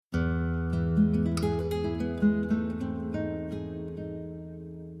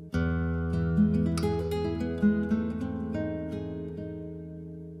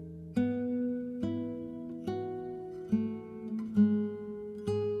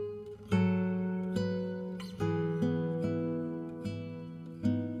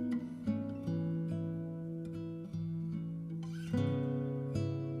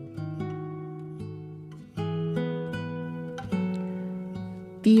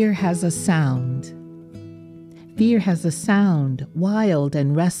Fear has a sound. Fear has a sound, wild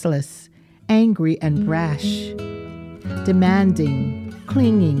and restless, angry and brash, demanding,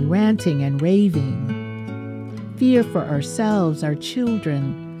 clinging, ranting and raving. Fear for ourselves, our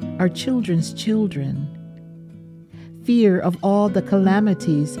children, our children's children. Fear of all the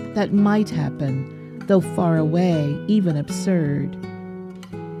calamities that might happen, though far away, even absurd.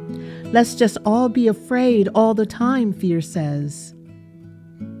 Let's just all be afraid all the time, fear says.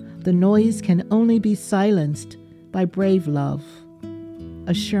 The noise can only be silenced by brave love,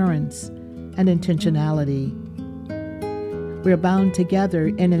 assurance, and intentionality. We're bound together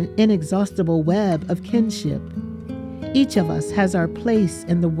in an inexhaustible web of kinship. Each of us has our place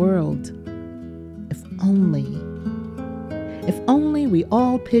in the world. If only we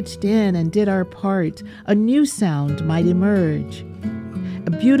all pitched in and did our part, a new sound might emerge.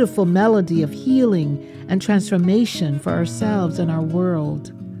 A beautiful melody of healing and transformation for ourselves and our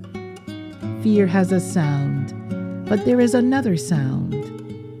world. Fear has a sound, but there is another sound,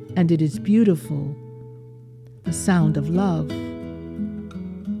 and it is beautiful, the sound of love.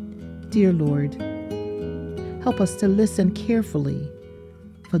 Dear Lord, help us to listen carefully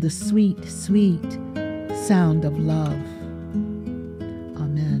for the sweet, sweet sound of love.